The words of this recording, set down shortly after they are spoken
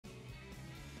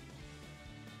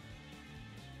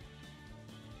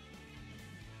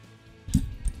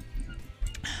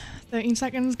13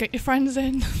 seconds, get your friends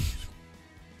in.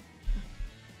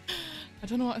 I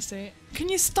don't know what to say. Can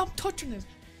you stop touching it?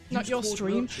 Not your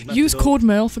stream. Use code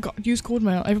Merl. Forgot. Use code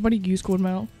Merl. Everybody use code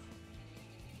Merl.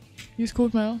 Use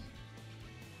code Merl.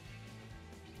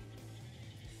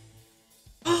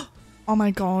 Oh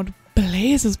my god.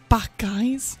 Blaze is back,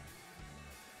 guys.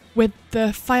 With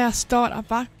the fire starter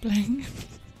back bling.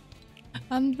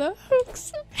 And the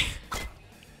hooks.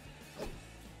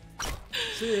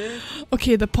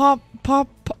 Okay, the paw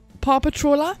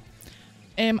patroller.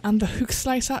 And the hook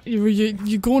slicer,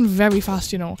 you're going very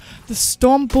fast, you know. The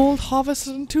Stormbolt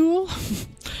harvesting tool,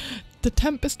 the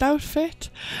Tempest outfit,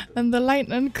 and the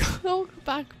lightning cloak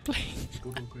back bling.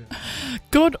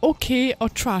 Good, okay, or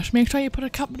trash. Make sure you put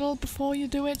a capital before you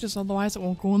do it, just otherwise it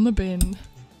won't go in the bin.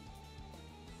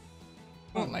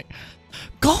 Oh, like,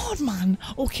 God, man.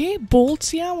 Okay,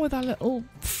 Bolt's here with a little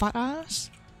fat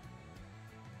ass.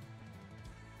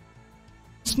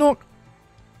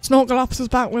 Snorkelops is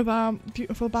back with a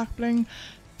beautiful back bling.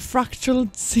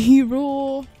 Fractal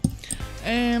Zero.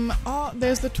 Oh,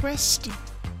 there's the twist.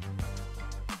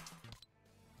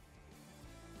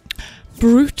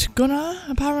 Brute Gunner,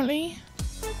 apparently.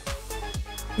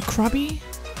 The Krabby.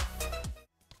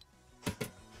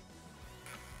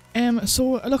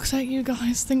 So it looks like you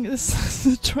guys think this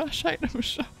is a trash item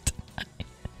shop.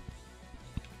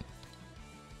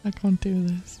 I can't do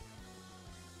this.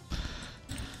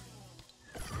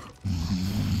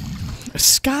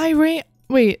 Sky Ray.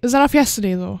 Wait, is that off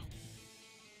yesterday though?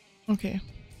 Okay.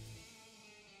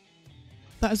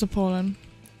 That is appalling.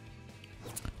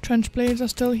 Trench blades are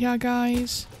still here,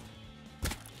 guys.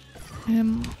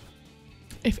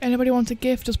 If anybody wants a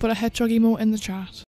gift, just put a hedgehog emote in the chat.